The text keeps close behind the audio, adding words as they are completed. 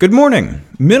Good morning!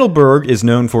 Middleburg is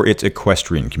known for its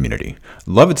equestrian community.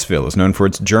 Lovettsville is known for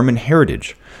its German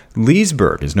heritage.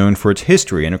 Leesburg is known for its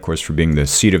history and, of course, for being the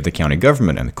seat of the county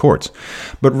government and the courts.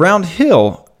 But Round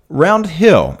Hill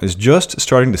is just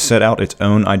starting to set out its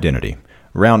own identity.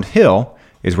 Round Hill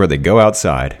is where they go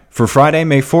outside. For Friday,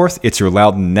 May 4th, it's your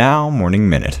Loudon Now Morning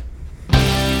Minute.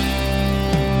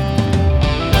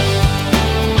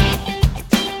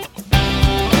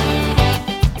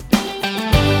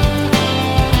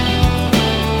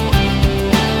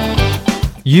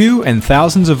 You and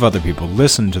thousands of other people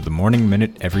listen to the Morning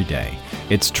Minute every day.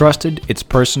 It's trusted, it's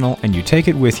personal, and you take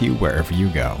it with you wherever you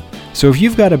go. So if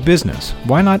you've got a business,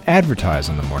 why not advertise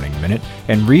on the Morning Minute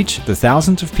and reach the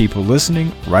thousands of people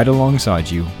listening right alongside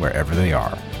you wherever they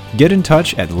are? Get in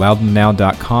touch at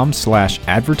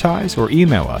loudonnow.com/advertise or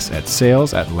email us at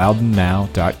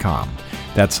sales@loudonnow.com.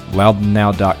 That's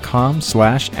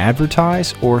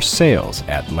loudonnow.com/advertise or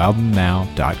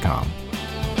sales@loudonnow.com.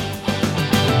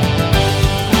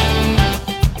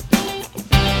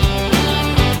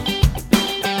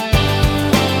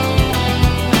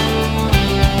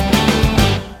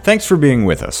 Thanks for being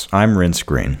with us. I'm Rince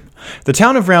Green. The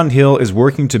town of Round Hill is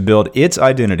working to build its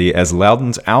identity as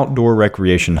Loudon's outdoor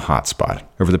recreation hotspot.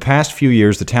 Over the past few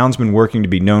years, the town's been working to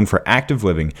be known for active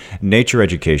living, nature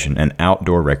education, and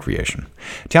outdoor recreation.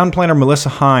 Town planner Melissa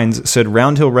Hines said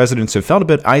Round Hill residents have felt a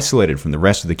bit isolated from the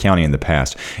rest of the county in the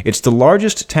past. It's the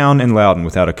largest town in Loudon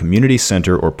without a community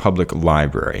center or public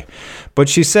library. But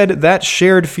she said that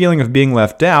shared feeling of being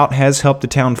left out has helped the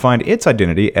town find its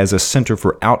identity as a center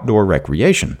for outdoor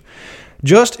recreation.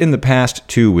 Just in the past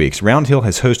 2 weeks, Round Hill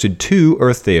has hosted 2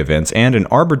 Earth Day events and an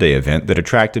Arbor Day event that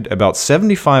attracted about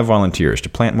 75 volunteers to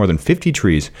plant more than 50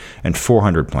 trees and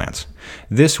 400 plants.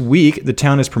 This week, the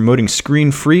town is promoting Screen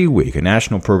Free Week, a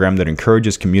national program that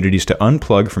encourages communities to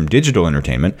unplug from digital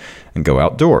entertainment and go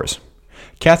outdoors.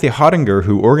 Kathy Hottinger,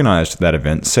 who organized that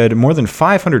event, said more than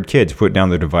 500 kids put down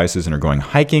their devices and are going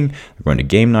hiking, they're going to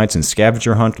game nights and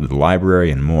scavenger hunt with the library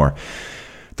and more.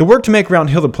 The work to make Round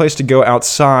Hill the place to go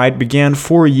outside began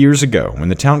 4 years ago when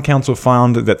the town council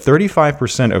found that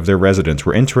 35% of their residents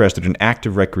were interested in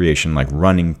active recreation like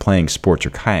running, playing sports, or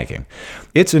kayaking.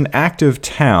 It's an active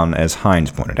town, as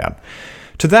Hines pointed out.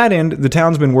 To that end, the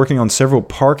town's been working on several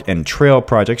park and trail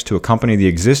projects to accompany the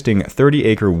existing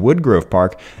 30-acre Woodgrove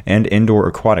Park and Indoor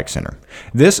Aquatic Center.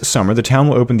 This summer, the town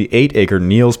will open the 8-acre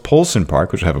Niels Polson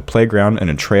Park, which will have a playground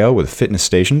and a trail with fitness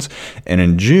stations. And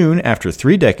in June, after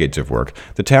 3 decades of work,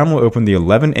 the town will open the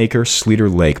 11-acre Sleater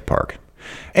Lake Park.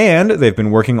 And they've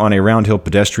been working on a Round Hill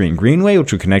pedestrian greenway,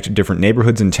 which will connect different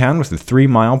neighborhoods in town with a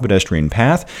 3-mile pedestrian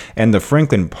path, and the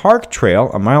Franklin Park Trail,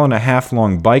 a 1.5 mile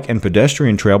long bike and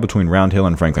pedestrian trail between Round Hill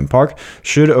and Franklin Park,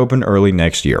 should open early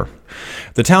next year.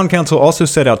 The town council also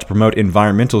set out to promote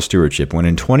environmental stewardship when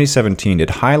in 2017 it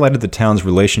highlighted the town's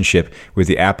relationship with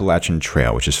the Appalachian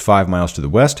Trail, which is 5 miles to the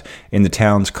west, in the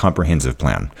town's comprehensive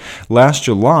plan. Last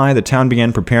July, the town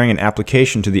began preparing an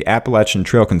application to the Appalachian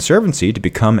Trail Conservancy to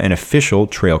become an official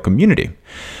trail community.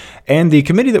 And the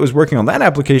committee that was working on that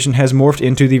application has morphed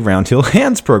into the Round Hill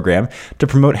Hands program to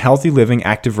promote healthy living,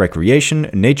 active recreation,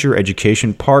 nature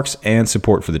education, parks, and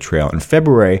support for the trail. In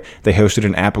February, they hosted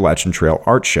an Appalachian Trail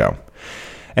art show.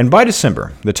 And by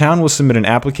December, the town will submit an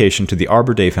application to the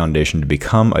Arbor Day Foundation to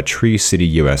become a Tree City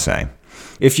USA.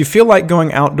 If you feel like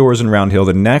going outdoors in Round Hill,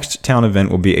 the next town event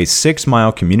will be a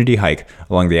 6-mile community hike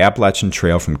along the Appalachian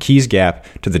Trail from Keys Gap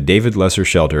to the David Lesser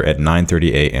Shelter at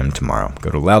 9:30 a.m. tomorrow.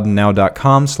 Go to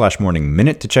loudonnow.com/morning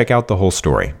minute to check out the whole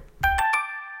story.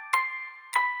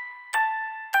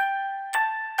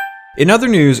 In other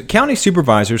news, county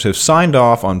supervisors have signed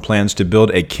off on plans to build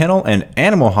a kennel and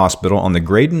animal hospital on the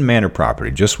Graydon Manor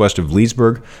property just west of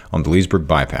Leesburg on the Leesburg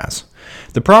Bypass.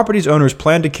 The property's owners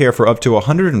plan to care for up to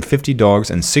 150 dogs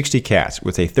and 60 cats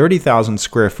with a 30,000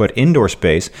 square foot indoor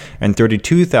space and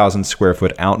 32,000 square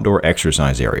foot outdoor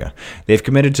exercise area. They've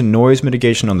committed to noise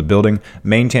mitigation on the building,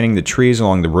 maintaining the trees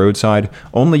along the roadside,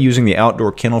 only using the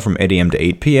outdoor kennel from 8 a.m. to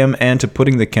 8 p.m., and to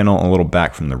putting the kennel a little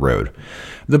back from the road.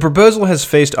 The proposal has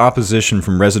faced opposition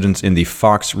from residents in the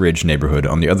Fox Ridge neighborhood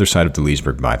on the other side of the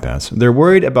Leesburg Bypass. They're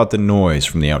worried about the noise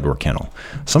from the outdoor kennel.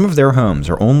 Some of their homes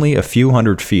are only a few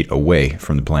hundred feet away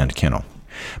from the planned kennel.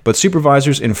 But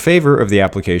supervisors in favor of the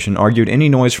application argued any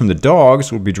noise from the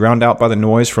dogs would be drowned out by the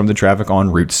noise from the traffic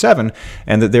on Route 7,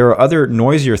 and that there are other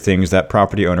noisier things that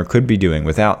property owner could be doing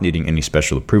without needing any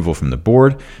special approval from the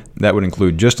board. That would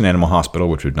include just an animal hospital,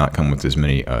 which would not come with as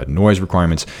many noise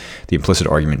requirements, the implicit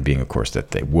argument being, of course,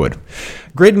 that they would.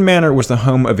 Graydon Manor was the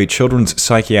home of a children's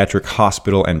psychiatric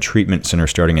hospital and treatment center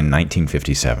starting in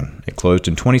 1957. It closed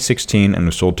in 2016 and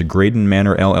was sold to Graydon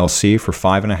Manor LLC for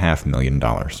 $5.5 million.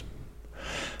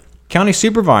 County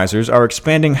supervisors are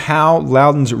expanding how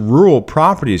Loudoun's rural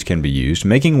properties can be used,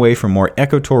 making way for more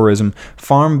ecotourism,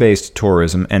 farm-based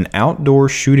tourism, and outdoor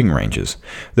shooting ranges.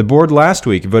 The board last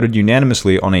week voted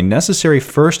unanimously on a necessary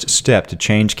first step to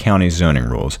change county zoning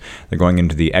rules. They're going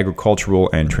into the agricultural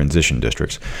and transition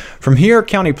districts. From here,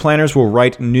 county planners will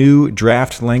write new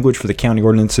draft language for the county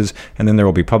ordinances, and then there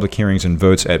will be public hearings and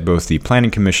votes at both the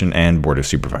Planning Commission and Board of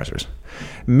Supervisors.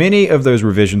 Many of those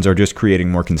revisions are just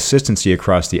creating more consistency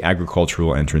across the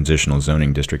agricultural and transitional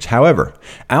zoning districts. However,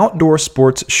 outdoor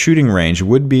sports shooting range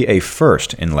would be a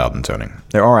first in Loudoun zoning.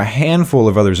 There are a handful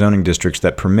of other zoning districts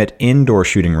that permit indoor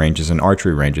shooting ranges and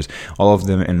archery ranges, all of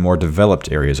them in more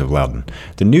developed areas of Loudoun.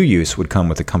 The new use would come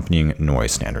with accompanying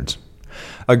noise standards.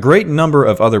 A great number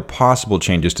of other possible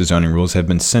changes to zoning rules have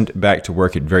been sent back to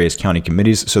work at various county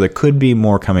committees, so there could be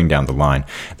more coming down the line.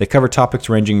 They cover topics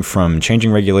ranging from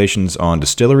changing regulations on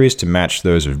distilleries to match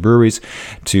those of breweries,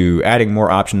 to adding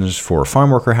more options for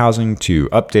farm worker housing, to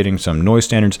updating some noise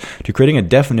standards, to creating a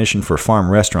definition for farm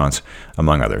restaurants,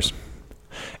 among others.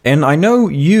 And I know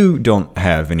you don't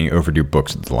have any overdue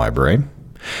books at the library.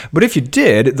 But if you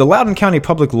did, the Loudoun County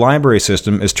Public Library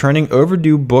System is turning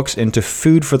overdue books into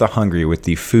food for the hungry with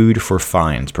the Food for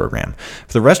Fines program.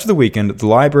 For the rest of the weekend, the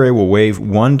library will waive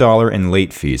 $1 in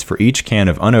late fees for each can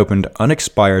of unopened,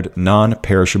 unexpired,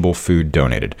 non-perishable food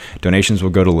donated. Donations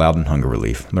will go to Loudoun Hunger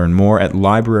Relief. Learn more at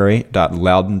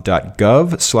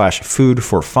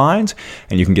library.loudoun.gov/foodforfines,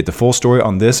 and you can get the full story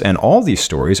on this and all these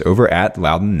stories over at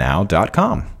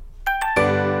loudounnow.com.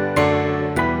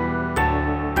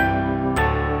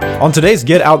 On today's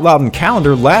Get Out Loudoun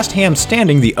calendar, Last Ham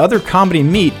Standing, the other comedy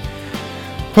meet.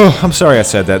 Oh, I'm sorry I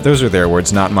said that. Those are their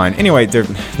words, not mine. Anyway, they're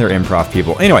improv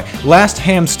people. Anyway, Last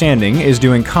Ham Standing is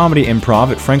doing comedy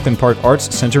improv at Franklin Park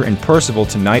Arts Center in Percival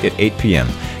tonight at 8 p.m.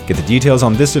 Get the details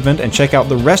on this event and check out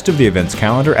the rest of the events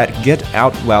calendar at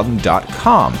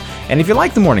getoutloudoun.com. And if you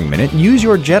like the Morning Minute, use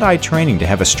your Jedi training to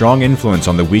have a strong influence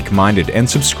on the weak-minded and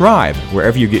subscribe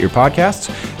wherever you get your podcasts,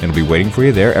 and it'll be waiting for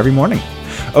you there every morning.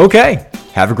 Okay.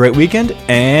 Have a great weekend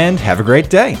and have a great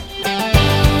day.